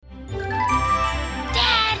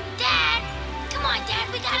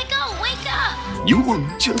You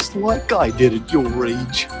look just like I did at your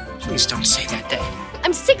age. Please don't say that, Dad.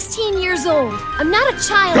 I'm 16 years old. I'm not a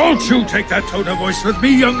child. Don't you take that tone of voice with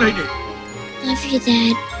me, young lady. Love you,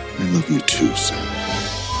 Dad. I love you too, son.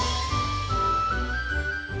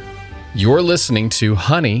 You're listening to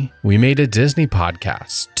Honey, We Made a Disney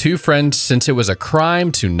Podcast. Two friends since it was a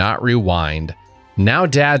crime to not rewind. Now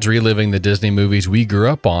dads reliving the Disney movies we grew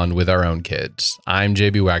up on with our own kids. I'm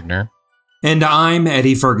JB Wagner. And I'm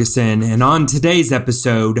Eddie Ferguson. And on today's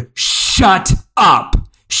episode, shut up!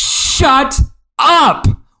 Shut up!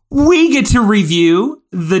 We get to review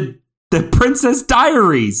the Princess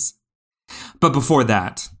Diaries. But before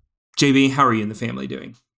that, JB, how are you and the family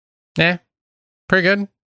doing? Pretty good.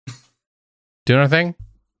 Doing our thing.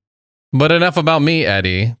 But enough about me,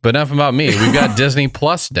 Eddie. But enough about me. We've got Disney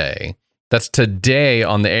Plus Day. That's today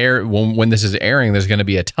on the air. When this is airing, there's going to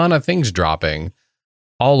be a ton of things dropping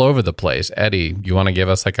all over the place. Eddie, you want to give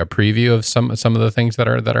us like a preview of some of the things that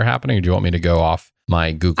are happening? Or do you want me to go off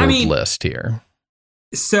my Google list here?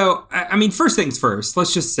 So, first things first,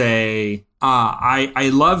 let's just say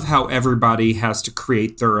I love how everybody has to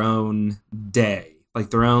create their own day,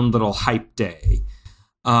 like their own little hype day.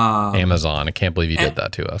 Amazon, I can't believe you did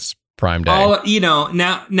that to us. Prime Day.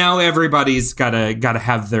 Now everybody's gotta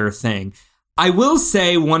have their thing. I will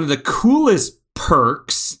say one of the coolest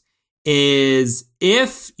perks is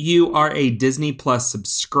if you are a Disney Plus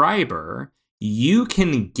subscriber, you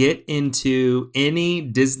can get into any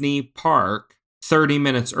Disney park 30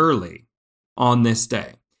 minutes early on this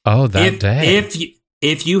day. Oh, that day.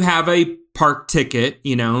 If you have a park ticket,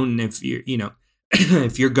 and if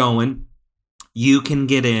if you're going, you can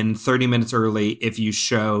get in 30 minutes early if you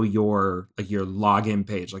show your login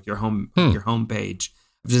page, like your home page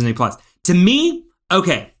of Disney Plus. To me,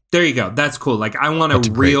 okay, there you go. That's cool. Like I want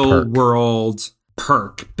a real world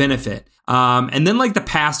perk benefit. And then like the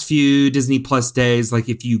past few Disney Plus days, like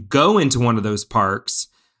if you go into one of those parks,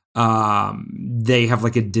 they have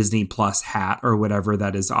like a Disney Plus hat or whatever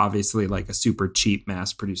that is obviously like a super cheap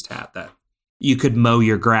mass produced hat that you could mow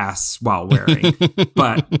your grass while wearing,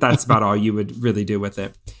 but that's about all you would really do with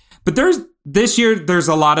it. But this year, there's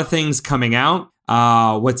a lot of things coming out.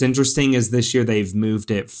 What's interesting is this year they've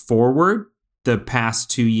moved it forward. The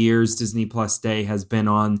past 2 years, Disney Plus Day has been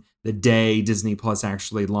on the day Disney Plus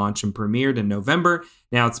actually launched and premiered in November.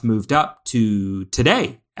 Now it's moved up to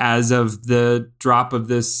today, as of the drop of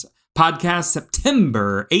this podcast,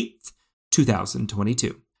 September 8th,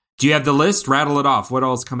 2022. Do you have the list? Rattle it off. What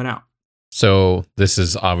all is coming out? So this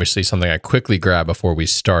is obviously something I quickly grabbed before we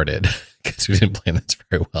started because we didn't plan this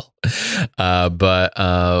very well. But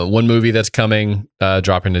one movie that's coming,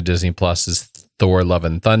 dropping to Disney Plus is Thor: Love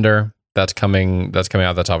and Thunder. That's coming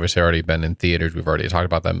out. That's obviously already been in theaters. We've already talked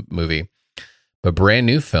about that movie. But brand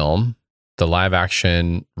new film, the live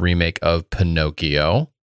action remake of Pinocchio.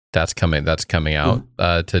 That's coming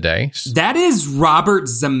out today. That is Robert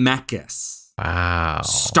Zemeckis. Wow.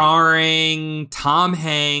 Starring Tom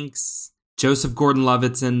Hanks. Joseph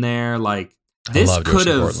Gordon-Levitt's in there. Like this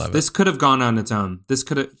could have gone on its own.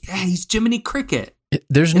 He's Jiminy Cricket.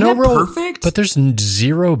 There's Isn't no real perfect, but there's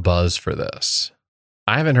zero buzz for this.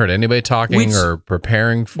 I haven't heard anybody talking or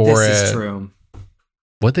preparing for it. This is true.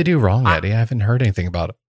 What'd they do wrong, Eddie? I haven't heard anything about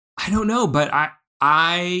it. I don't know, but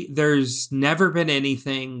there's never been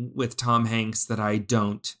anything with Tom Hanks that I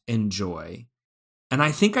don't enjoy. And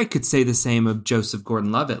I think I could say the same of Joseph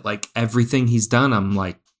Gordon-Levitt. Like everything he's done, I'm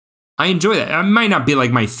like, I enjoy that. It might not be like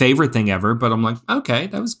my favorite thing ever, but I'm like, okay,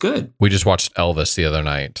 that was good. We just watched Elvis the other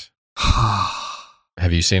night.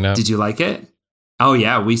 Have you seen it? Did you like it? Oh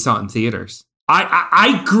yeah, we saw it in theaters.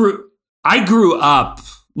 I grew up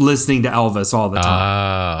listening to Elvis all the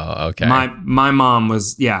time. Oh, okay. My mom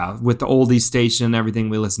was, with the oldies station and everything,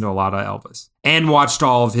 we listened to a lot of Elvis and watched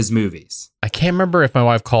all of his movies. I can't remember if my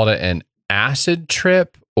wife called it an acid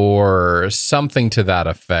trip or something to that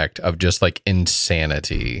effect of just like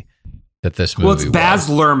insanity that this movie was. Well, it's Baz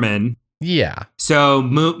Luhrmann. Yeah. So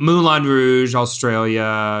Moulin Rouge,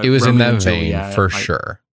 Australia. It was Romeo in that and vein Juliet,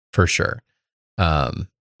 for sure.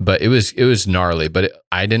 But it was gnarly, but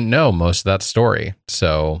I didn't know most of that story.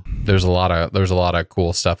 So there's a lot of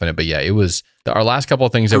cool stuff in it. But yeah, it was our last couple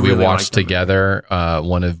of things that we watched together.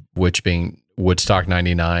 One of which being Woodstock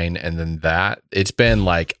 99, and then that it's been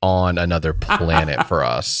like on another planet for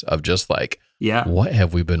us of just like, what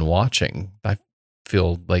have we been watching? I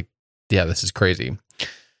feel like, this is crazy.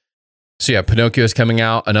 So yeah, Pinocchio is coming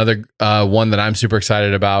out. Another one that I'm super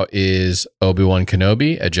excited about is Obi-Wan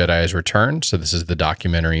Kenobi, A Jedi's Return. So this is the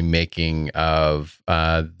documentary making of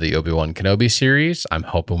the Obi-Wan Kenobi series. I'm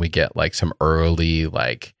hoping we get like some early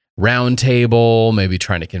like round table, maybe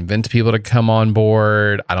trying to convince people to come on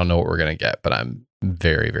board. I don't know what we're going to get, but I'm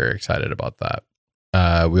very, very excited about that.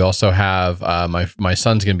 We also have my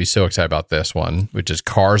son's going to be so excited about this one, which is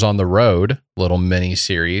Cars on the Road, little mini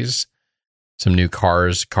series. Some new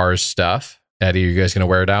cars stuff. Eddie, are you guys going to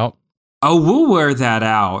wear it out? Oh, we'll wear that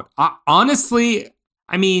out. Honestly,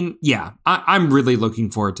 I mean, yeah, I'm really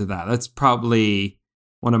looking forward to that. That's probably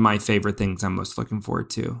one of my favorite things I'm most looking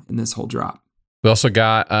forward to in this whole drop. We also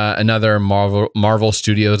got another Marvel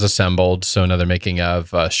Studios assembled, so another making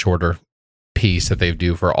of shorter piece that they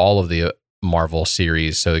do for all of the Marvel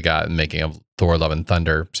series. So we got making of Thor: Love and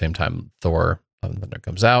Thunder, same time Thor: Love and Thunder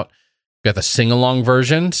comes out. We got the sing-along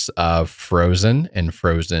versions of Frozen and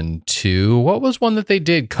Frozen 2. What was one that they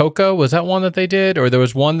did? Coco? Was that one that they did? Or there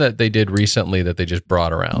was one that they did recently that they just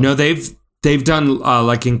brought around? No, they've done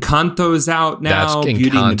like Encanto's out now. That's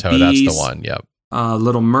Beauty and Encanto. the Beast, that's the one. Yep.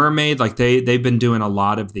 Little Mermaid. Like they've been doing a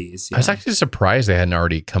lot of these. Yeah. I was actually surprised they hadn't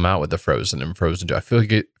already come out with the Frozen and Frozen 2. I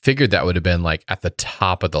figured that would have been like at the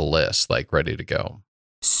top of the list, like ready to go.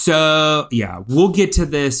 So, yeah, we'll get to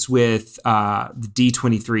this with the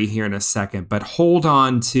D23 here in a second, but hold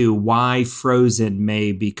on to why Frozen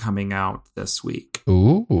may be coming out this week.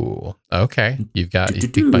 Ooh, okay. You've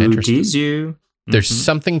piqued my interest. Tease you. There's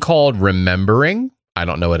something called Remembering. I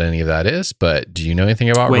don't know what any of that is, but do you know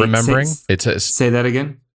anything about Remembering? Say that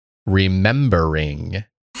again. Remembering.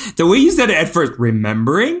 The way you said it at first,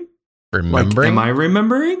 remembering? Remembering? Like, am I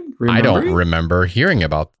remembering? I don't remember hearing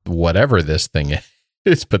about whatever this thing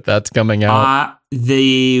is, but that's coming out.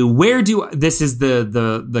 This is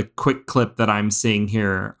the quick clip that I'm seeing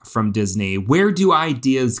here from Disney. Where do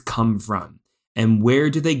ideas come from? And where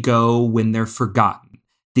do they go when they're forgotten?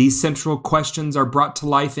 These central questions are brought to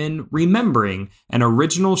life in Remembering, an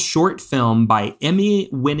original short film by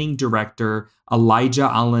Emmy-winning director Elijah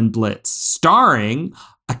Allen Blitz, starring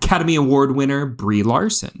Academy Award winner Brie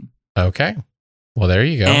Larson. Okay. Well, there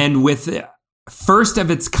you go. And with first of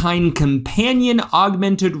its kind companion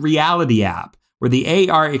augmented reality app, where the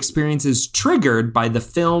AR experience is triggered by the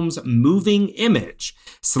film's moving image.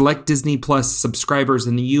 Select Disney Plus subscribers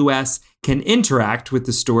in the US can interact with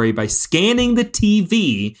the story by scanning the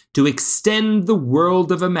TV to extend the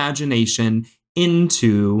world of imagination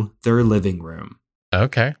into their living room.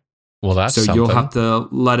 Okay. Well, that's so something. You'll have to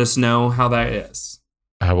let us know how that is.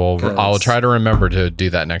 I will try to remember to do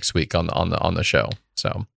that next week on the show.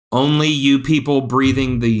 So only you people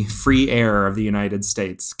breathing the free air of the United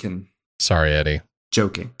States can. Sorry, Eddie.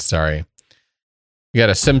 Joking. Sorry. We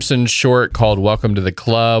got a Simpsons short called Welcome to the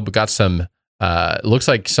Club. We got some, looks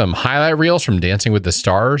like some highlight reels from Dancing with the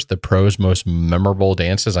Stars, the pros' most memorable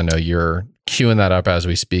dances. I know you're queuing that up as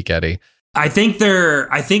we speak, Eddie. I think they're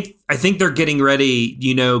getting ready,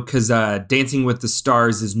 because Dancing with the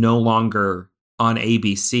Stars is no longer on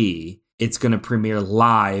ABC. It's going to premiere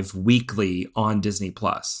live weekly on Disney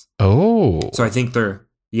Plus. Oh. So I think they're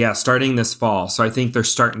starting this fall. So I think they're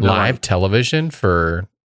starting live television for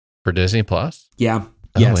Disney Plus. Yeah.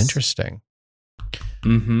 Oh, yes. Interesting.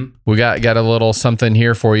 Mm-hmm. We got a little something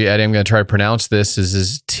here for you, Eddie. I'm going to try to pronounce this. This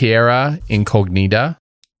is Tierra Incognita.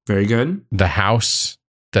 Very good. The house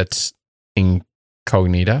that's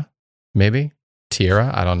incognita, maybe?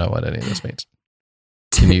 Tierra? I don't know what any of this means.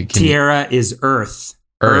 Tierra is Earth.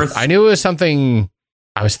 Earth. I knew it was something.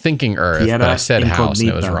 I was thinking Earth, Tierra but I said Incognita. House and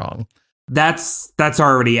it was wrong. That's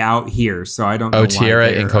already out here, so I don't know. Oh, Tierra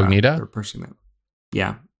Incognita? They're pushing that.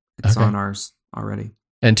 Yeah, it's on ours already.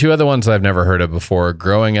 And two other ones I've never heard of before: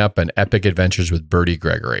 Growing Up and Epic Adventures with Bertie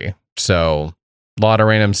Gregory. So a lot of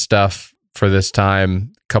random stuff for this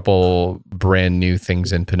time. A couple brand new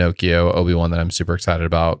things in Pinocchio, Obi-Wan that I'm super excited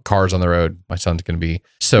about. Cars on the Road. My son's going to be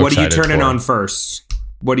so excited. What are you turning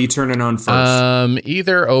on first?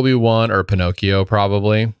 Either Obi-Wan or Pinocchio,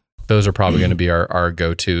 probably. Those are probably going to be our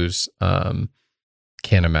go-tos. Can't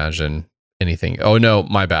imagine anything. Oh no,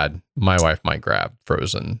 my bad. My wife might grab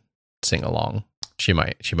Frozen sing along. She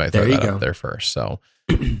might throw that up there first. So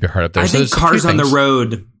your heart up there. I think Cars on the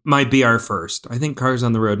Road might be our first. I think Cars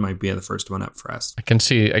on the Road might be the first one up for us. I can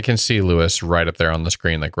see Lewis right up there on the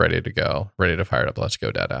screen, like ready to go, ready to fire it up. Let's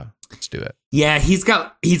go, Dada. Let's do it. Yeah, he's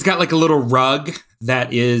got like a little rug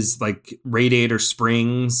that is like Radiator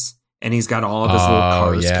Springs, and he's got all of his little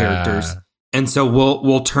Cars characters. And so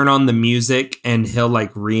we'll turn on the music and he'll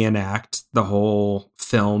like reenact the whole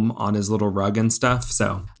film on his little rug and stuff.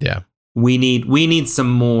 So yeah, we need some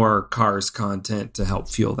more Cars content to help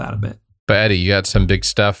fuel that a bit. But Eddie, you got some big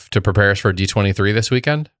stuff to prepare us for D23 this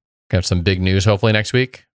weekend? Got some big news hopefully next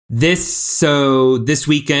week? This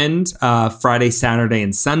weekend, Friday, Saturday,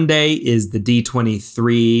 and Sunday is the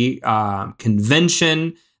D23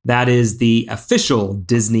 convention. That is the official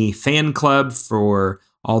Disney fan club for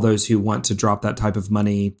all those who want to drop that type of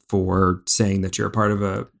money for saying that you're a part of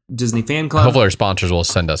a Disney fan club. Hopefully our sponsors will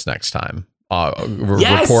send us next time.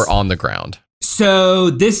 Yes! Report on the ground. So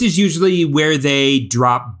this is usually where they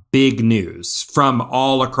drop big news from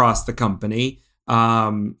all across the company.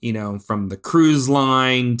 From the cruise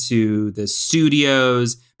line to the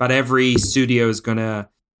studios. About every studio is going to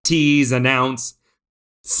announce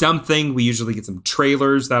something. We usually get some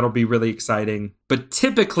trailers. That'll be really exciting. But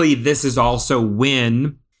typically, this is also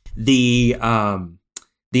when the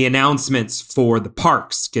announcements for the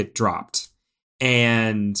parks get dropped.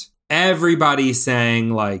 And everybody's saying,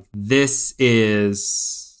 like, this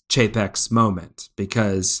is Chapek's moment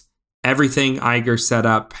because everything Iger set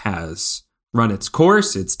up has run its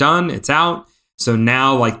course. It's done. It's out. So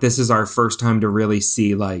now, like, this is our first time to really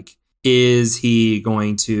see, like, is he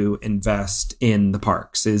going to invest in the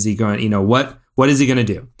parks? Is he going, what is he going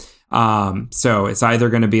to do? So it's either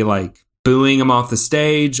going to be like booing him off the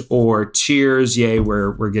stage or cheers. Yay.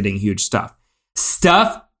 We're getting huge stuff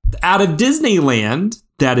out of Disneyland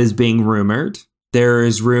that is being rumored. There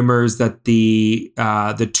is rumors that the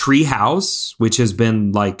treehouse, which has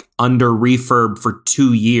been like under refurb for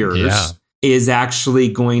 2 years, is actually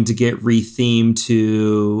going to get rethemed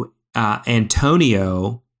to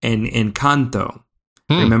Antonio and Encanto.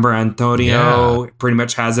 Remember, Antonio pretty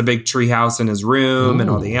much has a big treehouse in his room and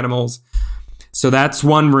all the animals. So that's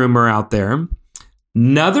one rumor out there.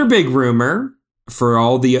 Another big rumor for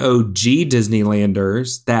all the OG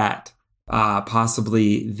Disneylanders that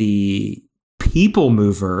possibly the People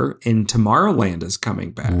Mover in Tomorrowland is coming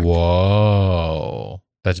back. Whoa.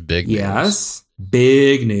 That's big news. Yes.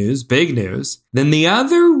 Big news. Then the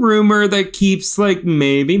other rumor that keeps like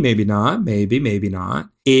maybe not,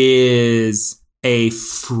 is a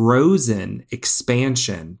Frozen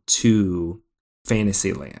expansion to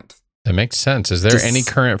Fantasyland. That makes sense. Is there any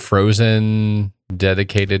current Frozen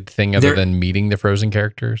dedicated thing other than meeting the Frozen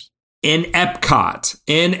characters? In Epcot,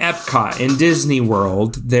 in Disney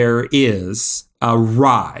World, there is a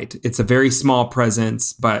ride. It's a very small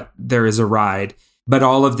presence, but there is a ride. But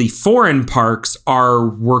all of the foreign parks are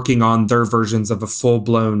working on their versions of a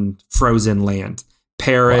full-blown Frozen land.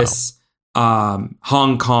 Paris,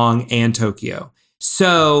 Hong Kong, and Tokyo.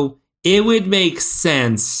 So it would make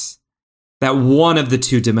sense that one of the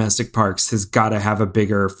two domestic parks has got to have a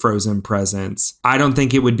bigger Frozen presence. I don't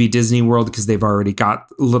think it would be Disney World because they've already got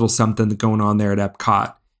a little something going on there at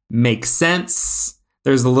Epcot. Makes sense.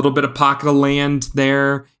 There's a little bit of pocket of land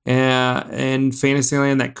there in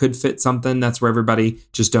Fantasyland that could fit something. That's where everybody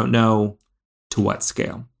just don't know to what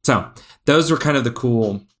scale. So those were kind of the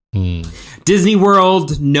cool. Disney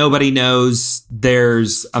World, nobody knows.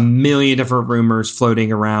 There's a million different rumors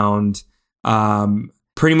floating around.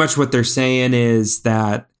 Pretty much what they're saying is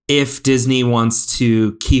that if Disney wants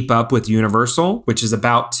to keep up with Universal, which is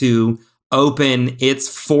about to open its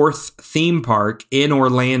 4th theme park in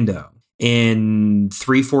Orlando in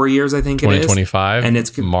 3-4 years, I think it is 2025, and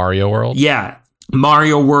it's Mario World. Yeah,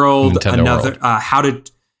 Mario World. Nintendo another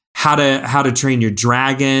World. How to Train Your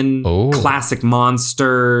Dragon. Classic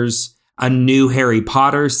monsters. A new Harry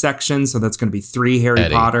Potter section, so that's going to be 3 Harry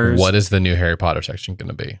Potters. What is the new Harry Potter section going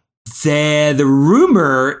to be? The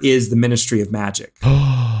rumor is the Ministry of Magic.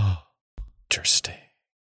 Interesting.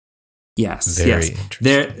 Yes. Very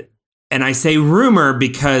interesting. And I say rumor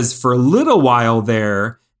because for a little while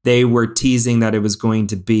there, they were teasing that it was going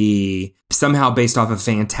to be somehow based off of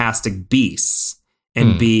Fantastic Beasts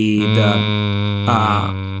and be the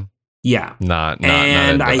not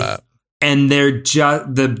that. And they're just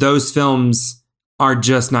those films are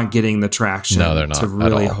just not getting the traction they're not to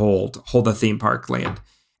really hold a theme park land.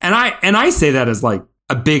 And I say that as like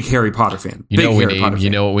a big Harry Potter fan. You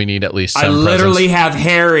know what we need at least some I literally presence. have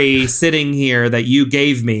Harry sitting here that you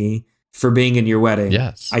gave me for being in your wedding.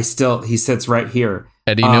 Yes. He sits right here.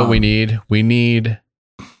 Eddie, you know what we need? We need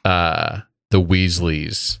the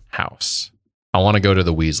Weasleys' house. I want to go to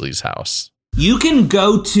the Weasleys' house. You can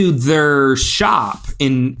go to their shop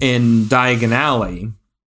in Diagon Alley.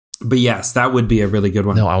 But yes, that would be a really good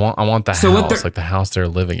one. No, I want the house, like the house they're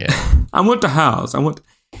living in. I want the house.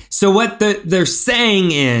 So what they're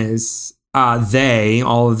saying is, all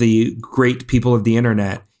of the great people of the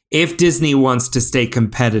internet, if Disney wants to stay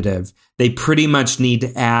competitive, they pretty much need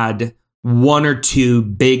to add 1 or 2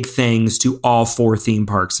 big things to all 4 theme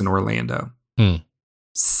parks in Orlando.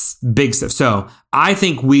 Big stuff. So I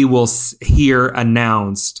think we will hear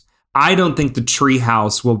announced. I don't think the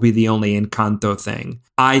treehouse will be the only Encanto thing.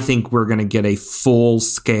 I think we're going to get a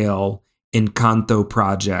full-scale Encanto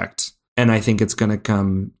project, and I think it's going to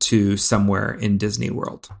come to somewhere in Disney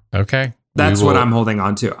World. Okay. That's what I'm holding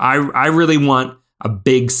on to. I really want a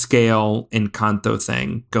big scale Encanto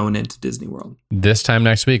thing going into Disney World. This time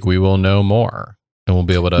next week, we will know more and we'll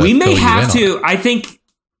be able to. We may have to. I think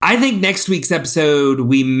next week's episode,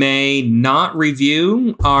 we may not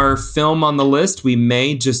review our film on the list. We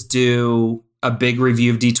may just do a big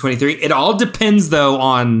review of D23. It all depends, though,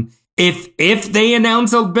 on if they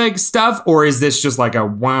announce a big stuff, or is this just like a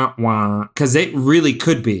wah wah? Because it really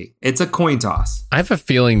could be. It's a coin toss. I have a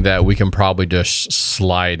feeling that we can probably just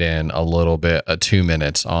slide in a little bit, 2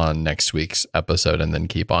 minutes on next week's episode, and then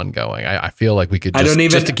keep on going. I feel like we could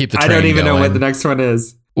just to keep the train I don't even going. know what the next one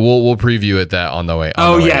is. We'll preview it that on the way.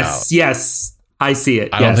 Yes, I see it.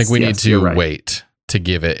 I don't think we need to wait to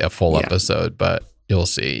give it a full episode, but you'll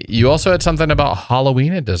see. You also had something about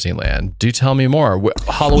Halloween at Disneyland. Do tell me more.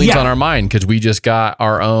 Halloween's on our mind because we just got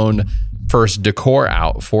our own first decor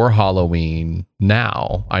out for Halloween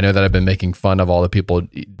now. I know that I've been making fun of all the people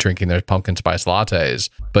drinking their pumpkin spice lattes,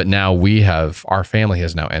 but now our family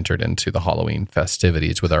has now entered into the Halloween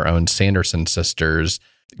festivities with our own Sanderson sisters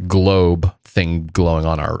globe thing glowing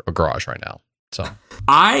on our garage right now. So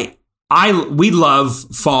we love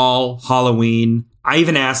fall, Halloween. I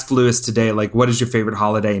even asked Lewis today, like, what is your favorite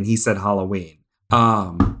holiday? And he said Halloween.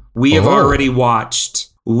 We have already watched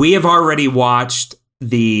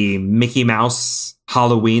the Mickey Mouse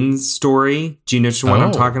Halloween story. Do you know which one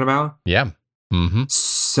I'm talking about? Yeah. Mm-hmm.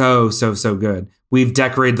 So good. We've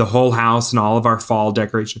decorated the whole house and all of our fall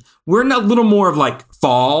decorations. We're a little more of like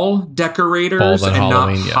fall decorators and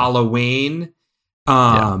Halloween, not Halloween.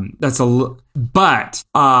 But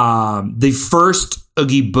the first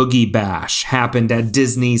Oogie Boogie Bash happened at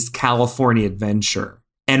Disney's California Adventure.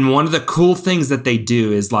 And one of the cool things that they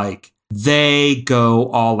do is like they go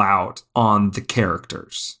all out on the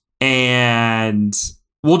characters. And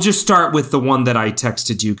we'll just start with the one that I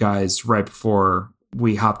texted you guys right before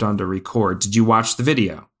we hopped on to record. Did you watch the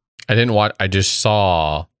video? I didn't watch. I just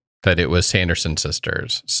saw that it was Sanderson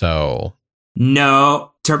sisters. So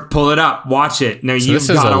no, pull it up, watch it. No, you've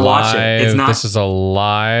got to watch it. It's not. This is a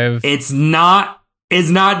live. It's not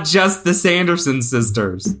just the Sanderson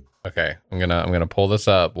sisters. Okay, I'm gonna pull this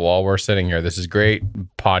up while we're sitting here. This is great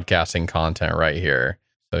podcasting content right here.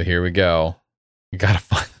 So here we go. You gotta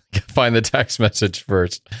find the text message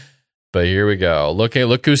first. But here we go. Look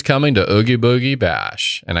who's coming to Oogie Boogie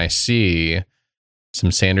Bash. And I see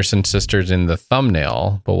some Sanderson sisters in the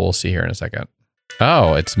thumbnail, but we'll see here in a second.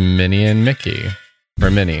 Oh, it's Minnie and Mickey.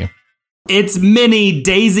 Or Minnie. It's Minnie,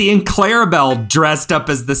 Daisy, and Clarabelle dressed up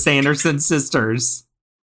as the Sanderson sisters.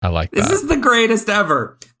 I like that. This is the greatest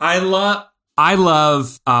ever. I love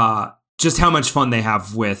just how much fun they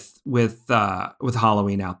have with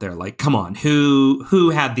Halloween out there. Like, come on, who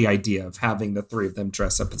had the idea of having the three of them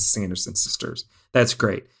dress up as Sanderson sisters? That's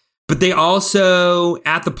great. But they also,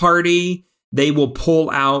 at the party, they will pull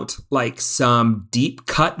out like some deep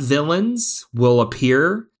cut villains will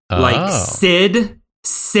appear. Like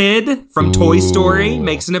Sid from Toy Story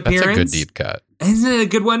makes an appearance. That's a good deep cut. Isn't it a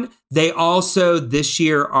good one? They also this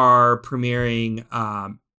year are premiering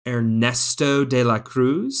Ernesto de la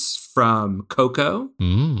Cruz from Coco,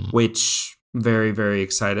 which very, very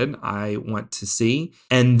excited. I want to see.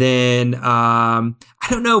 And then I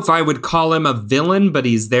don't know if I would call him a villain, but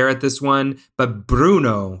he's there at this one. But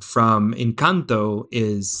Bruno from Encanto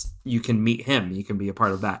you can meet him. You can be a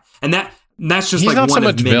part of that. And that's just he's like not one so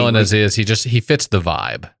much of many, villain as is. He fits the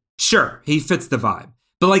vibe. Sure, he fits the vibe.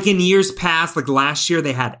 But like in years past, like last year,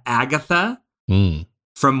 they had Agatha from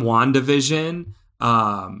WandaVision.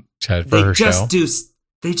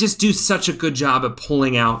 They just do such a good job at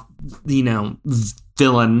pulling out,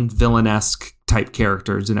 villainesque type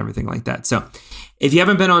characters and everything like that. So if you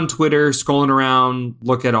haven't been on Twitter, scrolling around,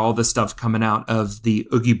 look at all the stuff coming out of the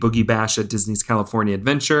Oogie Boogie Bash at Disney's California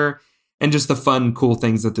Adventure and just the fun, cool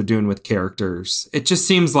things that they're doing with characters. It just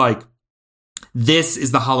seems like this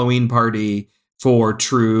is the Halloween party for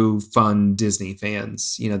true fun Disney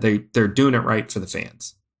fans. They're doing it right for the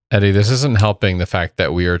fans. Eddie, this isn't helping the fact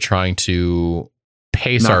that we are trying to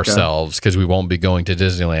pace ourselves because we won't be going to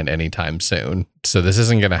Disneyland anytime soon. So this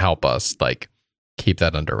isn't going to help us like keep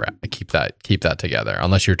that under wrap, keep that together.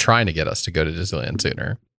 Unless you're trying to get us to go to Disneyland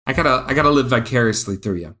sooner. I gotta live vicariously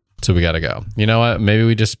through you. So we got to go. You know what? Maybe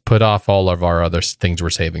we just put off all of our other things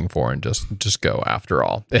we're saving for and just go after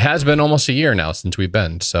all. It has been almost a year now since we've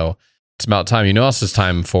been, so it's about time. You know what else it's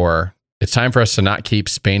time for? It's time for us to not keep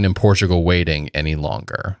Spain and Portugal waiting any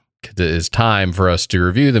longer. It is time for us to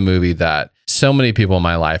review the movie that so many people in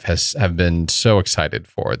my life have been so excited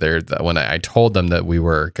for. When I told them that we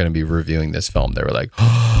were going to be reviewing this film, they were like,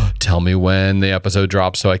 oh, tell me when the episode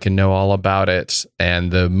drops so I can know all about it.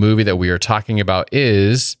 And the movie that we are talking about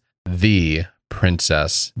is The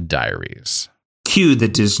Princess Diaries. Cue the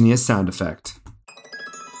Disney sound effect.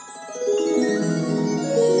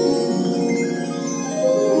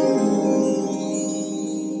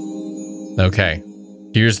 Okay,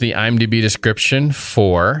 here's the IMDb description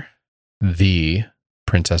for The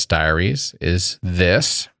Princess Diaries is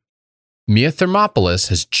this. Mia Thermopolis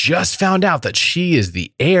has just found out that she is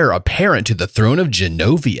the heir apparent to the throne of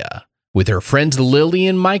Genovia. With her friends Lily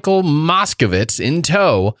and Michael Moskovitz in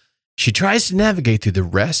tow, she tries to navigate through the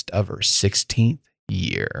rest of her 16th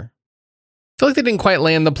year. I feel like they didn't quite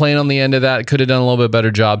land the plane on the end of that. Could have done a little bit better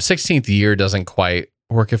job. 16th year doesn't quite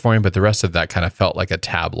work it for me, but the rest of that kind of felt like a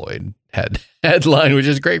tabloid headline, which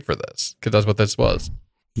is great for this because that's what this was.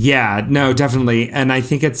 Yeah, no, definitely. And I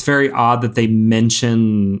think it's very odd that they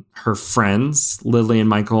mention her friends, Lily and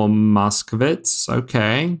Michael Moskovitz.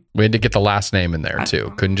 Okay. We had to get the last name in there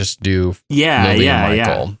too. Couldn't just do Lily and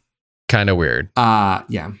Michael. Yeah. Kind of weird.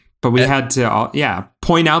 Yeah. But we had to,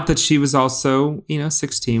 point out that she was also,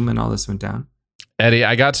 16 when all this went down. Eddie,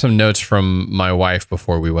 I got some notes from my wife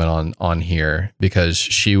before we went on here because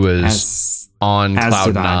she was on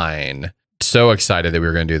cloud nine. So excited that we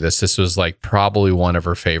were going to do this. This was like probably one of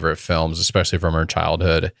her favorite films, especially from her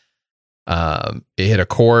childhood. It hit a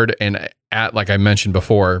chord. And like I mentioned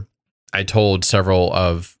before, I told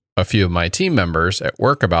a few of my team members at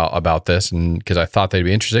work about this, and because I thought they'd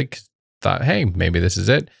be interested, thought, hey, maybe this is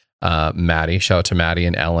it. Maddie, shout out to Maddie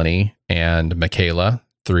and Eleni and Michaela,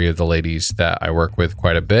 3 of the ladies that I work with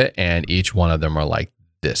quite a bit. And each one of them are like,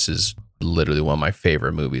 this is literally one of my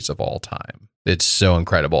favorite movies of all time. It's so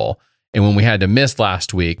incredible. And when we had to miss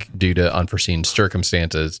last week due to unforeseen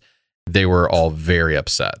circumstances, they were all very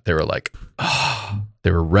upset. They were like, oh,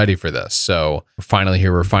 they were ready for this. So we're finally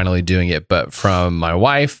here. We're finally doing it. But from my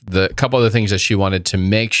wife, the couple of the things that she wanted to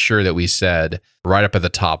make sure that we said right up at the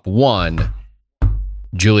top. 1,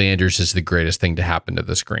 Julie Andrews is the greatest thing to happen to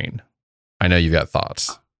the screen. I know you got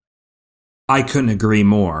thoughts. I couldn't agree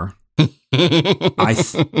more.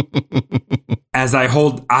 As I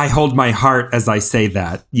hold my heart as I say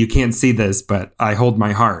that. You can't see this, but I hold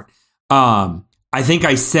my heart. I think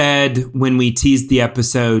I said when we teased the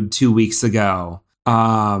episode 2 weeks ago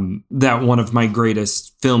that one of my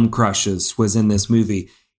greatest film crushes was in this movie.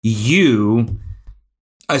 You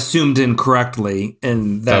assumed incorrectly,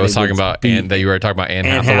 and that I was talking about that you were talking about Anne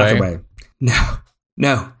Hathaway.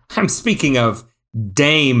 No, I'm speaking of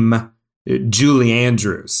Dame Julie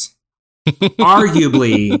Andrews.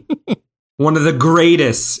 Arguably one of the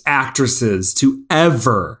greatest actresses to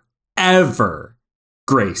ever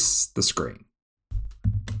grace the screen.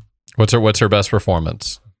 What's her best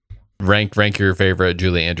performance? Rank your favorite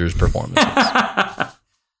Julie Andrews performances. Here,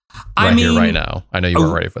 right now. I know you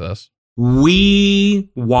weren't ready for this.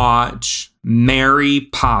 We watch Mary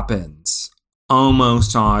Poppins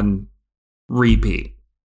almost on repeat,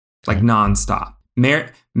 like nonstop.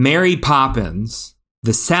 Mary Poppins.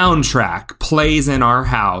 The soundtrack plays in our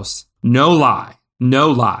house, no lie,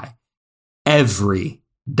 every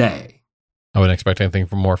day. I wouldn't expect anything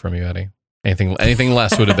more from you, Eddie. Anything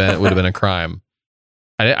less would have been a crime.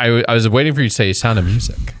 I was waiting for you to say Sound of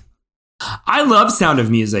Music. I love Sound of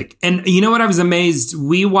Music. And you know what? I was amazed.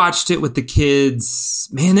 We watched it with the kids.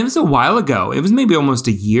 Man, it was a while ago. It was maybe almost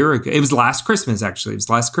a year ago. It was last Christmas, actually. It was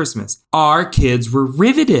last Christmas. Our kids were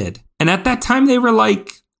riveted. And at that time, they were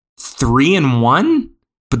like 3 and 1,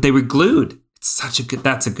 but they were glued. That's a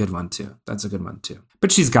good one too.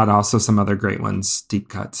 But she's got also some other great ones, deep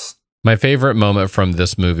cuts. My favorite moment from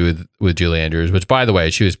this movie with Julie Andrews, which by the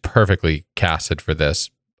way, she was perfectly casted for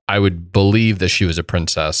this. I would believe that she was a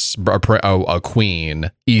princess, a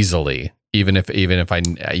queen easily, even if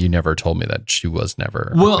you never told me that she was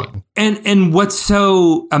never a queen. And what's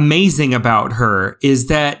so amazing about her is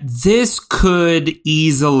that this could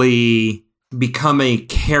easily become a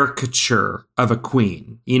caricature of a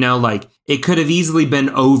queen, like it could have easily been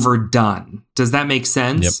overdone. Does that make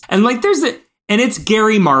sense? Yep. And like and it's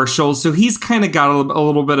Gary Marshall, so he's kind of got a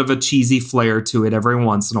little bit of a cheesy flair to it every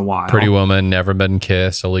once in a while. Pretty Woman, Never Been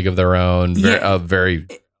Kissed, A League of Their Own, a very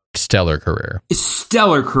stellar career.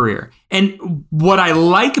 And what I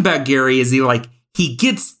like about Gary is he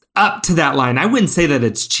gets up to that line. I wouldn't say that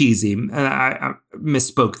it's cheesy. I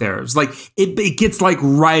misspoke there. It was like it gets like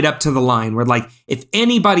right up to the line where like if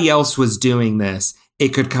anybody else was doing this, it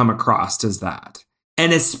could come across as that.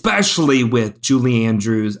 And especially with Julie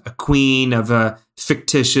Andrews, a queen of a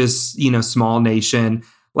fictitious, small nation,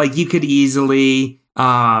 like you could easily.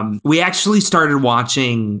 We actually started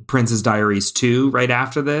watching Princess Diaries 2 right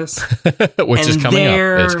after this, which is coming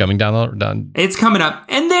up. It's coming down. It's coming up,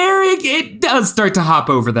 and it does start to hop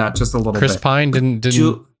over that just a little bit. Chris Pine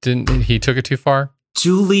didn't he took it too far?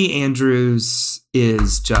 Julie Andrews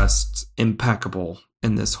is just impeccable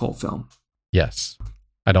in this whole film. Yes.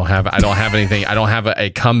 I don't have anything. I don't have a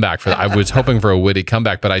comeback for that. I was hoping for a witty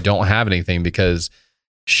comeback, but I don't have anything because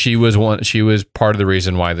she was part of the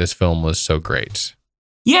reason why this film was so great.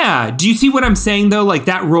 Yeah. Do you see what I'm saying though? Like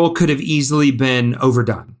that role could have easily been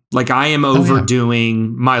overdone. Like I am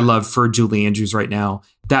overdoing my love for Julie Andrews right now.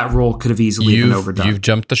 That role could have easily been overdone. You've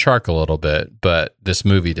jumped the shark a little bit, but this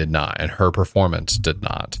movie did not, and her performance did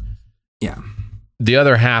not. Yeah. The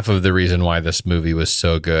other half of the reason why this movie was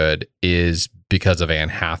so good is because of Anne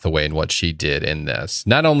Hathaway and what she did in this.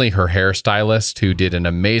 Not only her hairstylist, who did an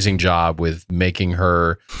amazing job with making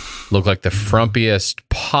her look like the frumpiest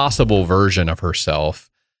possible version of herself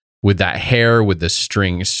with that hair, with the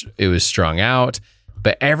strings, it was strung out.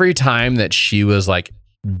 But every time that she was like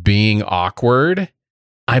being awkward,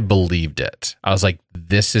 I believed it. I was like,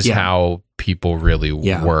 this is how people really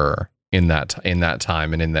were in that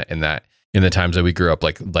time and in the times that we grew up,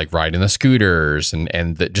 like riding the scooters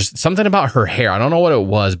and just something about her hair. I don't know what it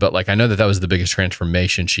was, but like I know that was the biggest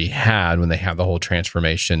transformation she had when they had the whole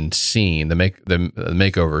transformation scene, the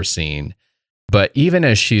makeover scene. But even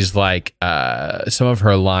as she's like, some of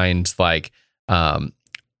her lines like, I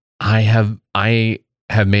have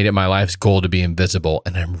made it my life's goal to be invisible,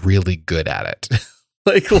 and I'm really good at it.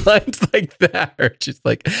 Like lines like that. Or she's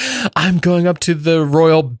like, I'm going up to the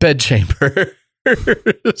royal bedchamber.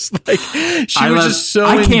 It's like she was just so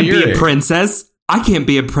I can't endearing. be a princess. I can't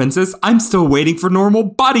be a princess. I'm still waiting for normal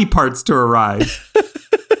body parts to arrive.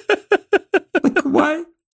 Like what?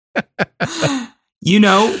 You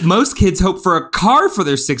know, most kids hope for a car for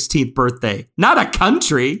their 16th birthday, not a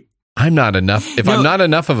country. I'm not enough. If I'm not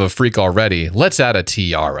enough of a freak already, let's add a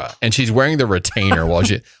tiara. And she's wearing the retainer while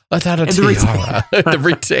let's add a tiara. The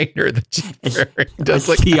retainer that she's wearing does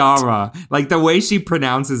like tiara. Like the way she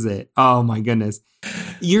pronounces it. Oh my goodness.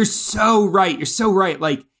 You're so right. You're so right.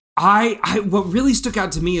 Like what really stuck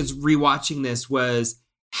out to me is rewatching this was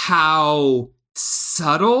how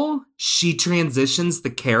subtle she transitions the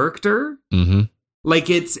character. Mm-hmm.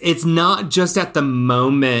 Like it's not just at the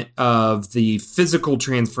moment of the physical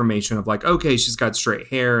transformation of like, okay, she's got straight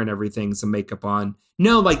hair and everything, some makeup on.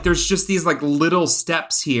 No, like there's just these like little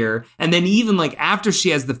steps here. And then even like after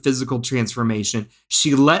she has the physical transformation,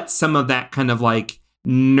 she lets some of that kind of like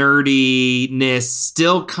nerdiness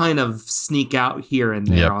still kind of sneak out here and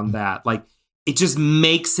there on that. Like it just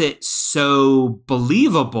makes it so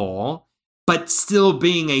believable, but still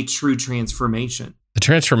being a true transformation. The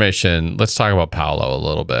transformation, let's talk about Paolo a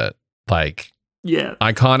little bit. Like,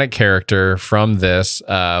 iconic character from this.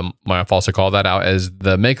 I've also called that out as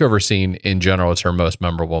the makeover scene in general. It's her most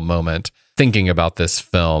memorable moment thinking about this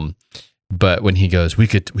film. But when he goes, we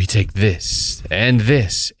take this, and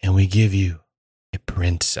we give you a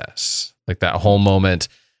princess. Like that whole moment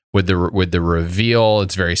with the reveal.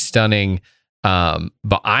 It's very stunning.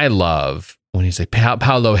 But I love when he's like,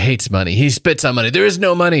 Paolo hates money. He spits on money. There is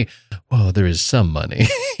no money. Well, there is some money.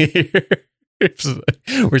 Where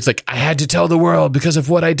it's like, I had to tell the world because of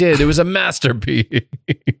what I did. It was a masterpiece.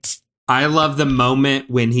 I love the moment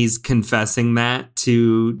when he's confessing that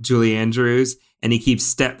to Julie Andrews and he keeps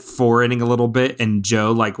step forwarding a little bit and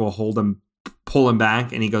Joe like will pull him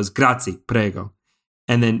back and he goes, grazie, prego.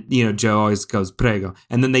 And then, Joe always goes, prego.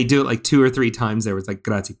 And then they do it like 2 or 3 times there. It's like,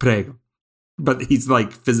 grazie, prego. But he's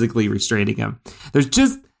like physically restraining him. There's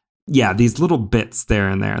just, these little bits there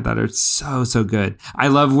and there that are so, so good. I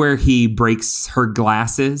love where he breaks her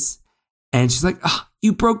glasses and she's like, oh,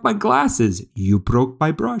 you broke my glasses. You broke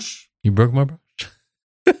my brush. You broke my brush.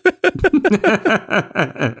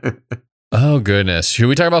 Oh, goodness. Should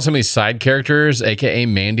we talk about some of these side characters, a.k.a.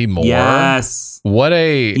 Mandy Moore? Yes.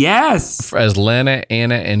 As Lana,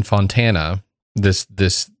 Anna, and Fontana, this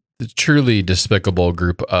truly despicable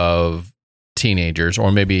group of teenagers,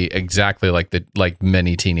 or maybe exactly like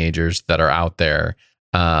many teenagers that are out there.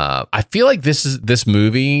 I feel like this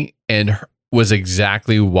movie was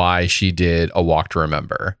exactly why she did A Walk to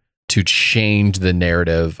Remember, to change the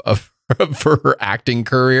narrative for her acting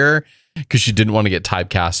career, because she didn't want to get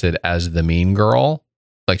typecasted as the mean girl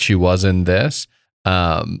like she was in this.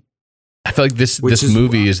 I feel like this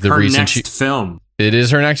movie is the reason next film. It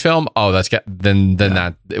is her next film. Oh,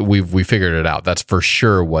 that we figured it out. That's for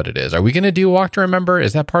sure what it is. Are we going to do Walk to Remember?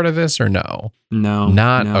 Is that part of this or no? No,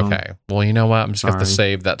 not no. Okay. Well, you know what? I'm just going to have to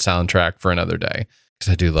save that soundtrack for another day,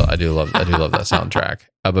 because I do love that soundtrack.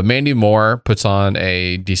 But Mandy Moore puts on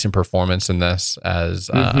a decent performance in this as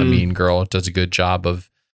a mean girl. Does a good job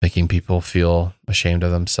of making people feel ashamed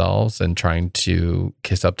of themselves and trying to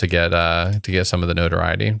kiss up to get some of the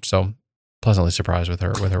notoriety. So pleasantly surprised with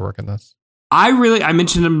her work in this. I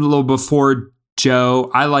mentioned him a little before. Joe.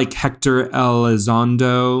 I like Hector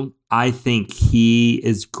Elizondo. I think he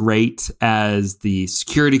is great as the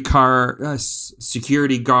security guard,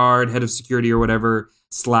 head of security or whatever,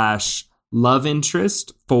 / love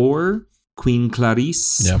interest for Queen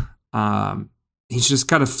Clarice. Yeah. He's just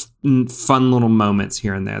got fun little moments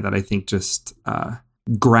here and there that I think just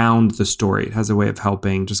ground the story. It has a way of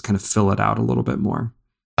helping just kind of fill it out a little bit more.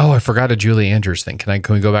 Oh, I forgot a Julie Andrews thing. Can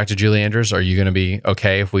we go back to Julie Andrews? Are you going to be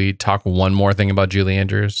okay if we talk one more thing about Julie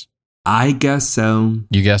Andrews? I guess so.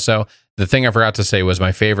 You guess so? The thing I forgot to say was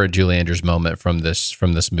my favorite Julie Andrews moment from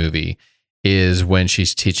this movie is when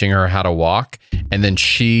she's teaching her how to walk, and then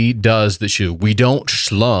she does we don't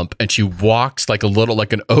slump, and she walks like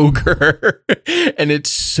an ogre. And it's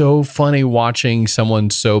so funny watching someone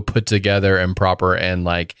so put together and proper and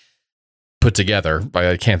like put together.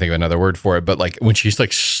 I can't think of another word for it, but like when she's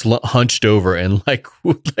like hunched over and like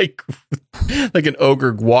an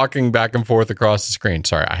ogre walking back and forth across the screen.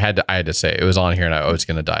 Sorry, I had to say it was on here, and I was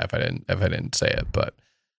going to die if I didn't say it. But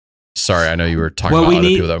sorry, I know you were talking about other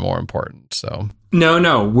people that are more important. So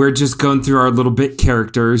no, we're just going through our little bit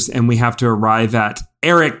characters, and we have to arrive at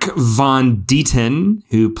Eric Von Deeten,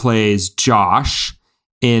 who plays Josh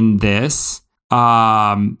in this.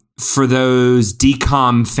 For those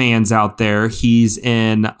DCOM fans out there, he's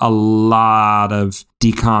in a lot of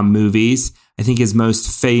DCOM movies. I think his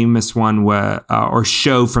most famous one or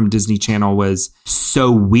show from Disney Channel was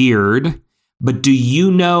So Weird. But do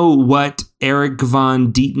you know what Eric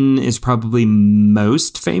Von Deeten is probably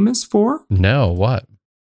most famous for? No, what?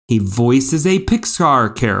 He voices a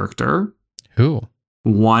Pixar character. Who?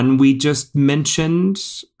 One we just mentioned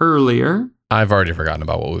earlier. I've already forgotten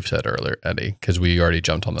about what we've said earlier, Eddie, because we already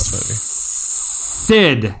jumped on this movie.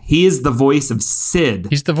 Sid. He is the voice of Sid.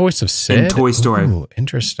 He's the voice of Sid? In Toy Story. Ooh,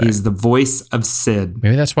 interesting. He's the voice of Sid.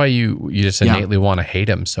 Maybe that's why you just innately want to hate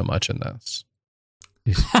him so much in this.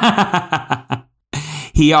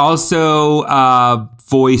 He also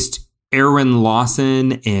voiced Aaron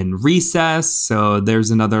Lawson in Recess. So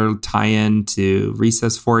there's another tie-in to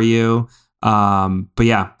Recess for you. But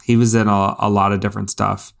yeah, he was in a lot of different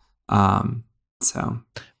stuff. So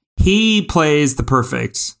he plays the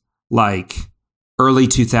perfect, like, early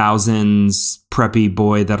 2000s preppy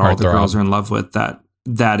boy that all the girls are in love with.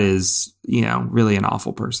 That is, really an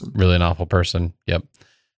awful person. Really an awful person. Yep.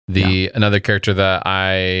 Another character that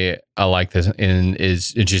I like this in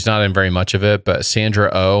is, and she's not in very much of it, but Sandra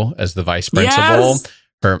Oh as the vice principal. Yes!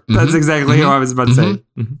 That's exactly who I was about to say.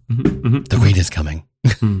 The queen is coming.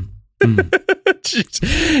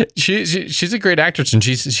 She's a great actress, and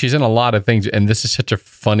she's in a lot of things, and this is such a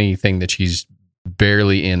funny thing that she's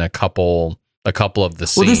barely in a couple of the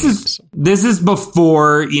scenes. Well, this is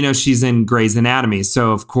before she's in Grey's Anatomy,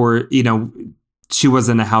 so of course she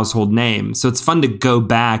wasn't a household name. So it's fun to go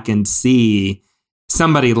back and see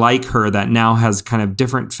somebody like her that now has kind of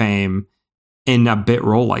different fame in a bit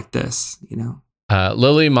role like this.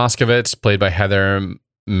 Lily Moscovitz, played by Heather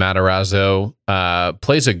Matarazzo,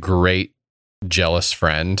 plays a great jealous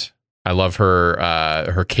friend. I love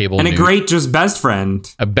her cable and a great just best friend.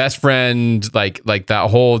 A best friend, like that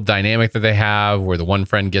whole dynamic that they have where the one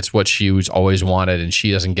friend gets what she's always wanted and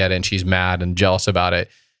she doesn't get it and she's mad and jealous about it.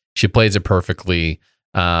 She plays it perfectly.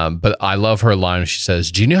 But I love her line when she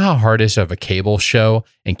says, "Do you know how hard it is to have a cable show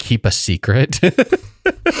and keep a secret?"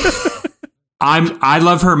 I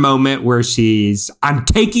love her moment where I'm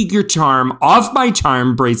taking your charm off my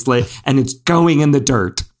charm bracelet and it's going in the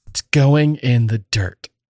dirt. It's going in the dirt.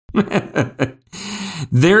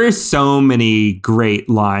 There is so many great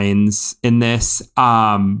lines in this.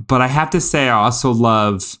 But I have to say, I also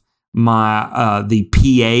love the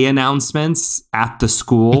PA announcements at the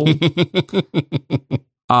school.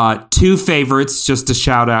 Two favorites just to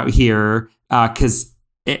shout out here, because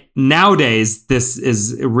nowadays this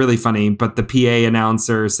is really funny, but the PA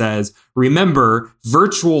announcer says, "Remember,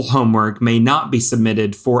 virtual homework may not be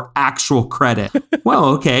submitted for actual credit." Well,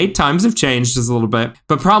 okay, times have changed just a little bit,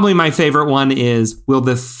 but probably my favorite one is, "Will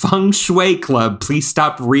the Feng Shui Club please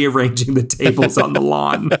stop rearranging the tables on the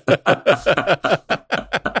lawn?"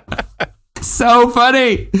 So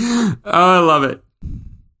funny. Oh, I love it.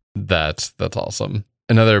 That's awesome.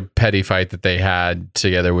 Another petty fight that they had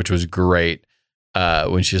together, which was great.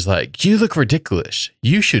 When she's like, "You look ridiculous.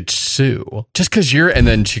 You should sue." Just because and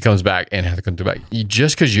then she comes back and has to come back.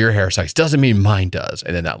 "Just because your hair sucks doesn't mean mine does."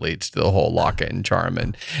 And then that leads to the whole lock-in charm.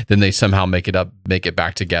 And then they somehow make it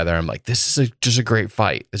back together. I'm like, this is just a great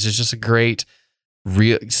fight. This is just a great,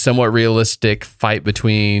 somewhat realistic fight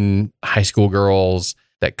between high school girls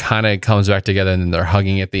that kind of comes back together, and then they're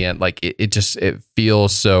hugging at the end. Like it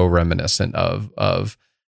feels so reminiscent of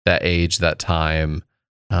that age, that time.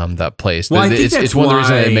 that place. Well, I think it's one of the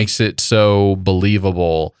reasons that it makes it so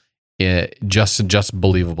believable. Just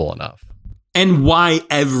believable enough. And why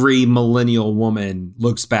every millennial woman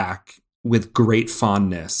looks back with great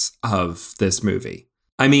fondness of this movie.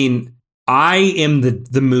 I mean, I am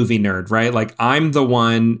the movie nerd, right? Like, I'm the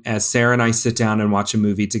one, as Sarah and I sit down and watch a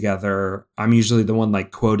movie together, I'm usually the one like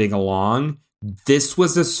quoting along. This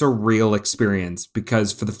was a surreal experience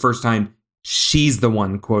because for the first time, she's the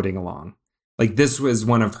one quoting along. Like, this was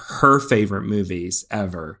one of her favorite movies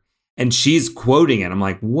ever. And she's quoting it. I'm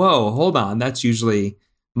like, whoa, hold on. That's usually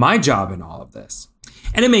my job in all of this.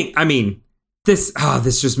 And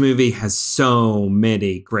this movie has so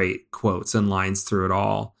many great quotes and lines through it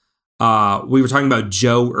all. We were talking about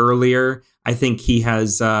Joe earlier. I think he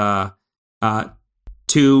has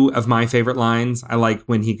two of my favorite lines. I like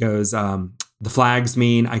when he goes, the flags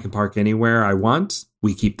mean I can park anywhere I want.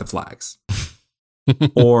 We keep the flags.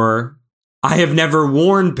 Or, I have never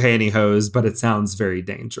worn pantyhose, but it sounds very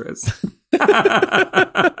dangerous.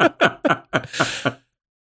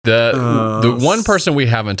 The one person we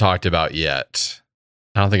haven't talked about yet,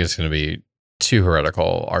 I don't think it's going to be too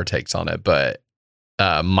heretical, our takes on it, but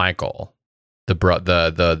Michael,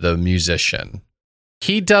 the musician,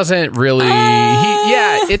 he doesn't really.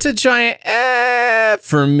 It's a giant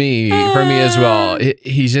for me as well.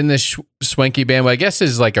 He's in this swanky band, but I guess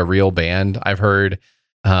is like a real band. I've heard.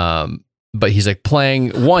 But he's like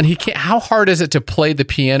playing one. He can't. How hard is it to play the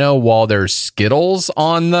piano while there's Skittles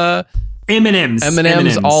on the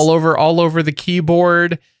M&Ms all over the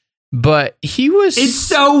keyboard? But he was. It's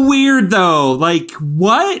so weird though. Like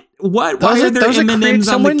what? Why are there M&Ms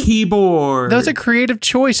on the keyboard? That was a creative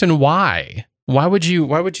choice, and why? Why would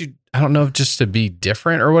you? I don't know, just to be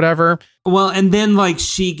different or whatever. Well, and then like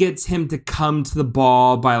she gets him to come to the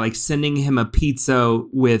ball by like sending him a pizza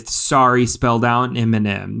with sorry spelled out in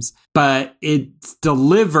M&Ms. But it's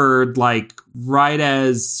delivered like right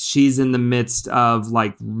as she's in the midst of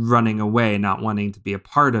like running away, not wanting to be a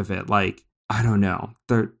part of it. Like, I don't know.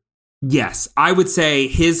 Yes, I would say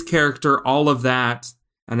his character, all of that.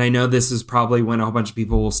 And I know this is probably when a whole bunch of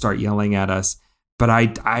people will start yelling at us, but I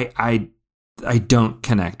don't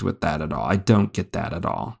connect with that at all. I don't get that at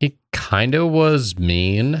all. He kind of was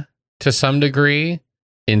mean to some degree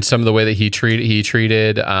in some of the way that he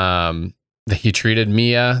treated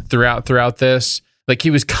Mia throughout this. Like, he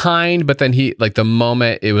was kind, but then he, like, the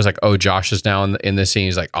moment it was like, oh, Josh is now in the scene,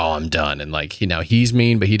 he's like, oh, I'm done. And like, he's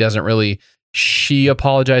mean, but he doesn't really. She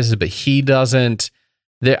apologizes, but he doesn't.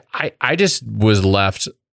 I just was left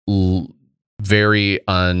very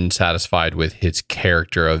unsatisfied with his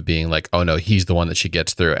character of being like, oh no, he's the one that she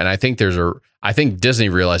gets through. And I think Disney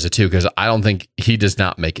realized it too, because I don't think he does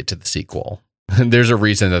not make it to the sequel. There's a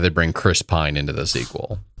reason that they bring Chris Pine into the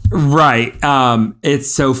sequel. Right.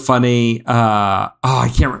 It's so funny.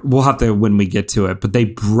 I can't, we'll have to when we get to it, but they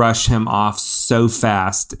brush him off so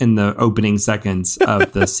fast in the opening seconds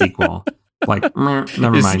of the sequel. Like,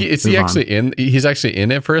 never mind. Is he actually in? He's actually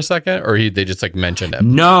in it for a second, or they just like mentioned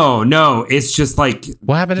him? No. It's just like,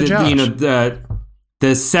 what happened to Josh? You know,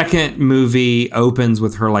 the second movie opens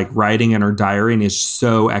with her like writing in her diary, and is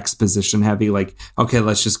so exposition heavy. Like, okay,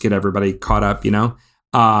 let's just get everybody caught up, you know.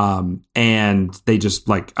 And they just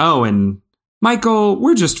like, oh, and Michael,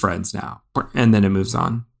 we're just friends now, and then it moves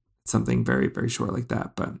on. Something very, very short like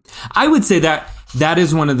that. But I would say that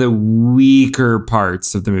is one of the weaker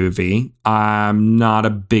parts of the movie. I'm not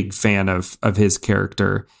a big fan of his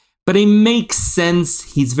character, but he makes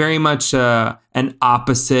sense. He's very much an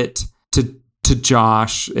opposite to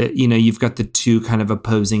Josh. You know, you've got the two kind of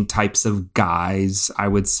opposing types of guys, I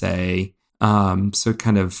would say. So it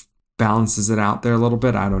kind of balances it out there a little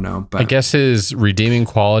bit. I don't know. But I guess his redeeming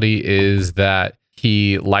quality is that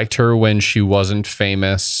he liked her when she wasn't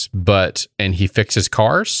famous, and he fixes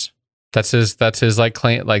cars. That's his like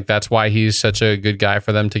claim. Like, that's why he's such a good guy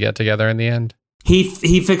for them to get together in the end.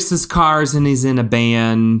 He fixes cars and he's in a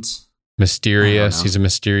band. Mysterious. He's a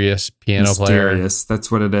mysterious piano player.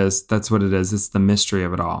 That's what it is. It's the mystery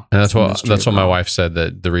of it all. And that's what my wife said,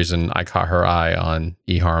 that the reason I caught her eye on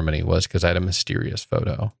eHarmony was because I had a mysterious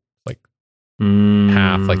photo, like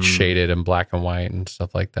half like shaded in black and white and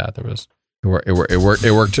stuff like that.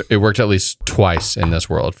 It worked at least twice in this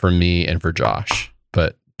world for me and for Josh.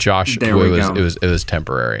 But Josh, it was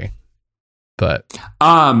temporary. But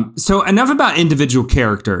so enough about individual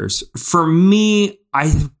characters. For me,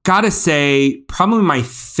 I've got to say, probably my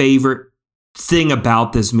favorite thing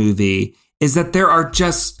about this movie is that there are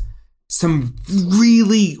just some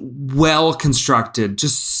really well constructed,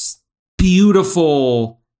 just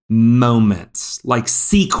beautiful moments, like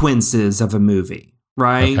sequences of a movie,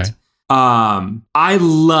 right? Okay. I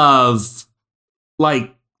love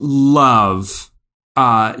like love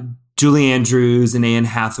Julie Andrews and Anne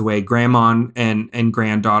Hathaway, grandma and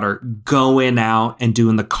granddaughter, going out and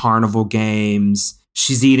doing the carnival games.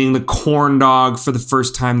 She's eating the corn dog for the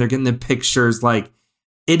first time. They're getting the pictures. Like,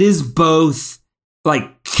 it is both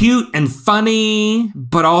like cute and funny,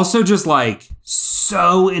 but also just like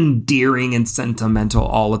so endearing and sentimental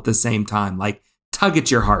all at the same time. Like, tug at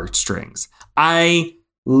your heartstrings. I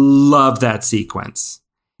love that sequence.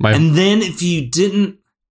 And then if you didn't,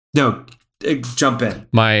 no, jump in.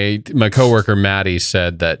 My coworker Maddie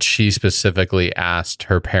said that she specifically asked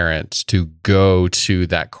her parents to go to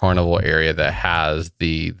that carnival area that has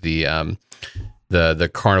the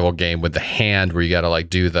carnival game with the hand where you got to like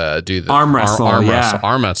do the arm wrestle.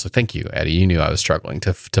 Arm wrestle. Thank you, Eddie. You knew I was struggling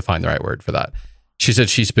to find the right word for that. She said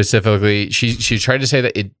she specifically she tried to say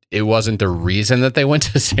that it wasn't the reason that they went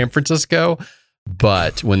to San Francisco,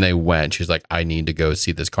 but when they went, she's like, I need to go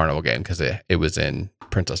see this carnival game because it was in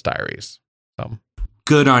Princess Diaries. So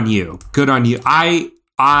good on you. Good on you.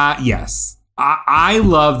 Yes. I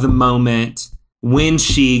love the moment when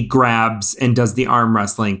she grabs and does the arm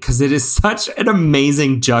wrestling, because it is such an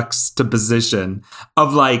amazing juxtaposition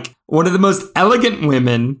of like one of the most elegant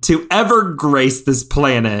women to ever grace this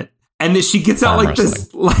planet. And then she gets out like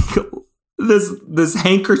this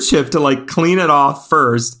handkerchief to like clean it off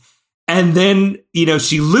first. And then, you know,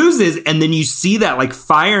 she loses, and then you see that like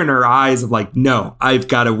fire in her eyes of like, no, I've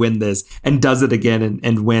got to win this, and does it again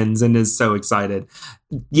and wins and is so excited.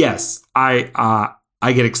 Yes, I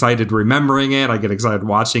get excited remembering it. I get excited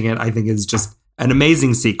watching it. I think it's just an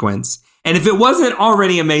amazing sequence. And if it wasn't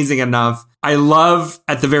already amazing enough, I love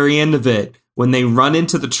at the very end of it when they run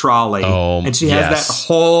into the trolley and she has that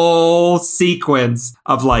whole sequence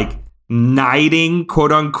of like knighting,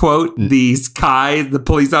 quote unquote, these guys, the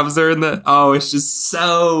police officer, and it's just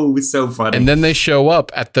so funny. And then they show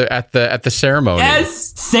up at the ceremony.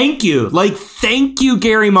 Yes, thank you,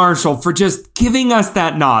 Gary Marshall, for just giving us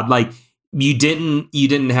that nod. Like, you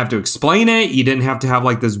didn't have to explain it. You didn't have to have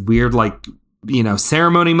like this weird like, you know,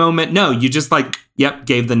 ceremony moment. No, you just like,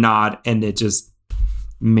 gave the nod, and it just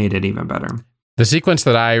made it even better. The sequence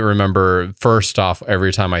that I remember first off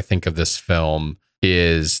every time I think of this film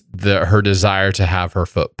is her desire to have her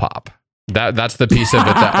foot pop. That's the piece of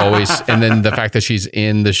it that always, and then the fact that she's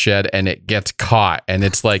in the shed and it gets caught and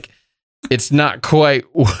it's like, it's not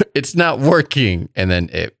working, and then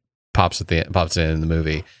it pops it in the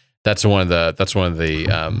movie. That's one of the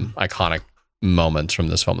iconic moments from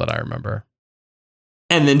this film that I remember.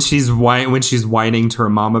 And then when she's whining to her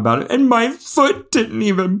mom about it, and my foot didn't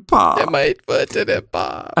even pop. And my foot didn't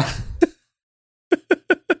pop.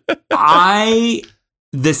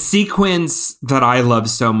 The sequence that I love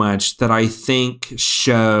so much that I think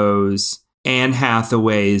shows Anne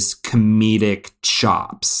Hathaway's comedic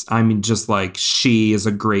chops. I mean, just like she is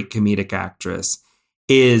a great comedic actress,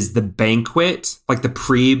 is the banquet, like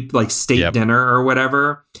the state dinner or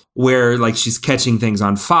whatever, where like she's catching things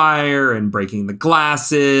on fire and breaking the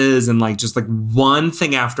glasses and like just like one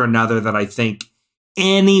thing after another that I think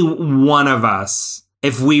any one of us,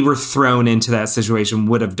 if we were thrown into that situation,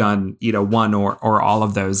 would have done, you know, one or all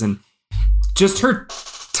of those. And just her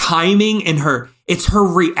timing and it's her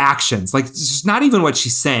reactions. Like, it's just not even what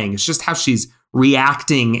she's saying. It's just how she's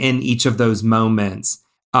reacting in each of those moments.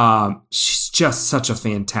 She's just such a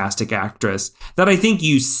fantastic actress that I think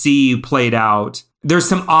you see played out. There's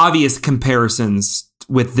some obvious comparisons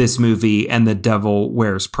with this movie and The Devil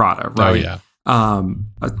Wears Prada, right? Oh, yeah.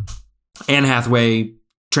 Anne Hathaway,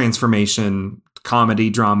 transformation, comedy,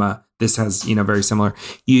 drama. This has, you know, very similar.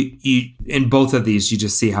 You in both of these, you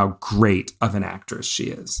just see how great of an actress she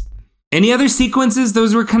is. Any other sequences?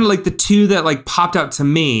 Those were kind of like the two that like popped out to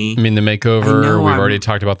me. I mean, the makeover. We've already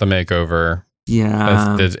talked about the makeover.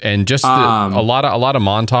 Yeah, and just a lot of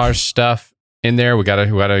montage stuff in there. We gotta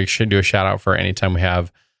do a shout out for anytime we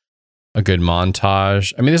have a good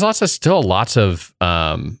montage. I mean, there's still lots of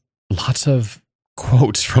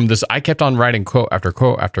quotes from this. I kept on writing quote after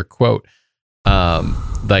quote after quote.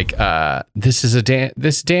 This is a dance.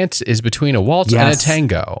 This dance is between a waltz and a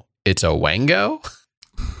tango. It's a wango.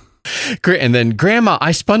 And then, Grandma,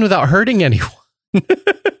 I spun without hurting anyone.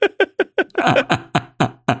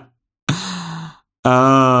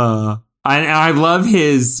 I love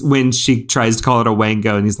his when she tries to call it a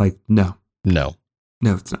wango, and he's like, no,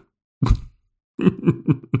 it's not.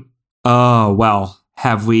 Oh, well,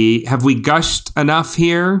 have we gushed enough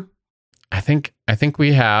here? I think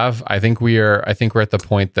we have. I think we're at the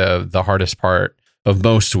point, the hardest part of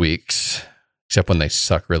most weeks, except when they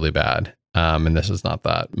suck really bad. And this is not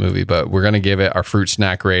that movie, but we're going to give it our fruit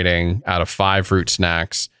snack rating out of 5 fruit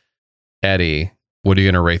snacks. Eddie, what are you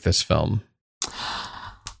going to rate this film?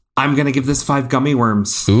 I'm going to give this 5 gummy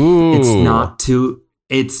worms. Ooh.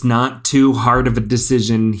 It's not too hard of a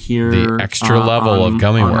decision here. The extra level of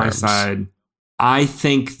gummy worms. On my side. I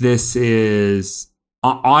think this is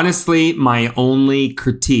honestly my only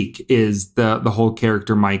critique is the whole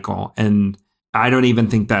character Michael, and I don't even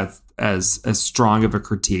think that's as strong of a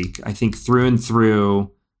critique. I think through and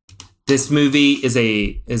through, this movie is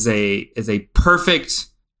a perfect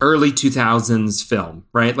early 2000s film,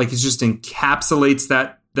 right? Like it just encapsulates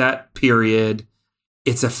that period.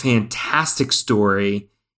 It's a fantastic story.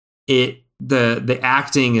 The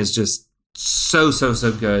acting is just so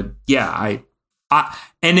good. Yeah,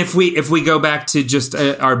 and if we go back to just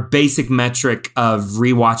our basic metric of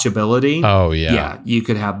rewatchability, yeah, you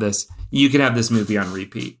could have this movie on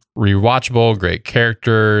repeat. Rewatchable, great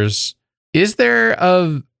characters. Is there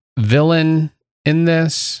a villain in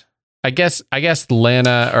this? I guess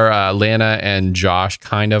Lana and Josh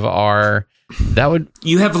kind of are.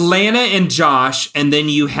 You have Lana and Josh, and then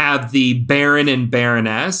you have the Baron and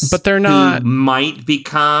Baroness, but they're not. Who might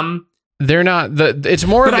become. They're not. It's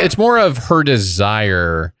more of her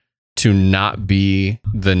desire to not be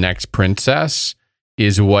the next princess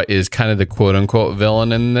is what is kind of the quote unquote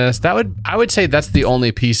villain in this. I would say that's the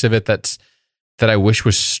only piece of it that I wish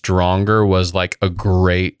was stronger, was like a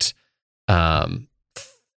great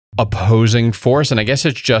opposing force. And I guess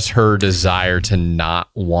it's just her desire to not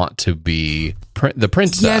want to be the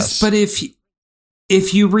princess. Yes, but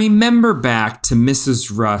if you remember back to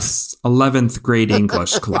Mrs. Rust's 11th grade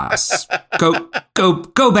English class,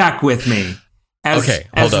 go back with me.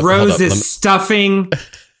 As Rose is stuffing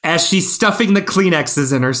the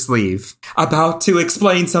Kleenexes in her sleeve, about to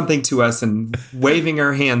explain something to us and waving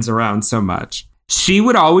her hands around so much. She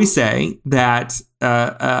would always say that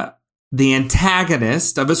the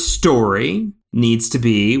antagonist of a story needs to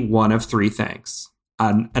be one of 3 things: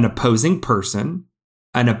 an opposing person,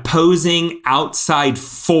 an opposing outside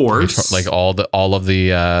force, like all of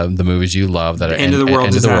the movies you love that are end of the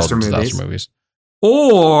world disaster movies,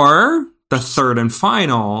 or the third and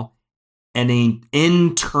final, an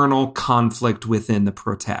internal conflict within the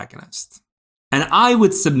protagonist. And I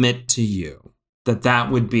would submit to you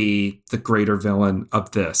that would be the greater villain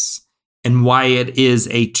of this, and why it is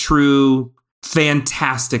a true,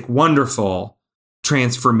 fantastic, wonderful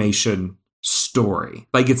transformation story.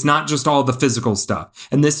 Like, it's not just all the physical stuff.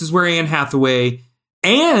 And this is where Anne Hathaway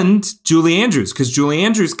and Julie Andrews, because Julie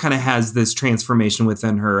Andrews kind of has this transformation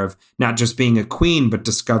within her of not just being a queen, but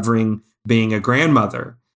discovering being a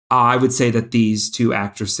grandmother. I would say that these 2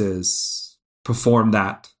 actresses perform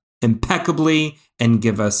that impeccably and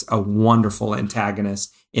give us a wonderful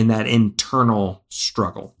antagonist in that internal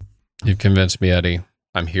struggle. You've convinced me, Eddie.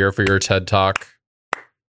 I'm here for your TED Talk.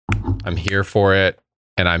 I'm here for it.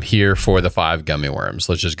 And I'm here for the 5 gummy worms.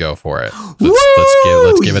 Let's just go for it. Let's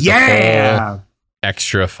give it the full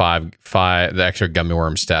extra the extra gummy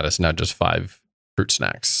worm status, not just 5 fruit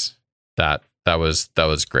snacks. That was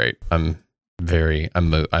great. I'm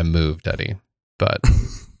moved, Eddie. But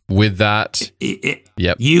with that,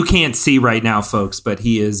 yep. You can't see right now, folks, but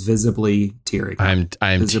he is visibly tearing up.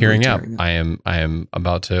 I'm tearing up. I am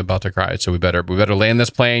about to cry. So we better land this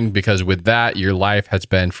plane, because with that, your life has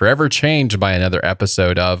been forever changed by another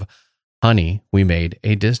episode of Honey, We Made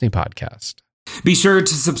a Disney Podcast. Be sure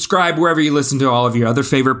to subscribe wherever you listen to all of your other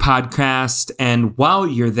favorite podcasts. And while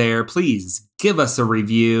you're there, please give us a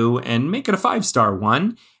review and make it a 5-star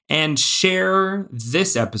one. And share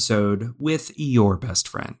this episode with your best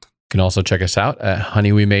friend. You can also check us out at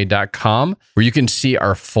honeywemade.com, where you can see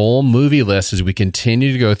our full movie list as we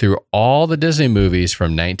continue to go through all the Disney movies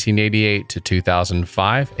from 1988 to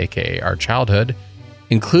 2005, aka our childhood,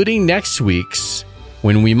 including next week's,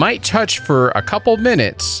 when we might touch for a couple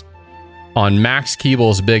minutes on Max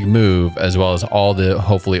Keeble's big move, as well as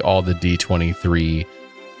hopefully all the D23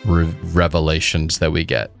 revelations that we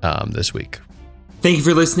get this week. Thank you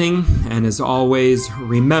for listening, and as always,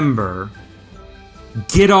 remember,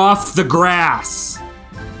 get off the grass.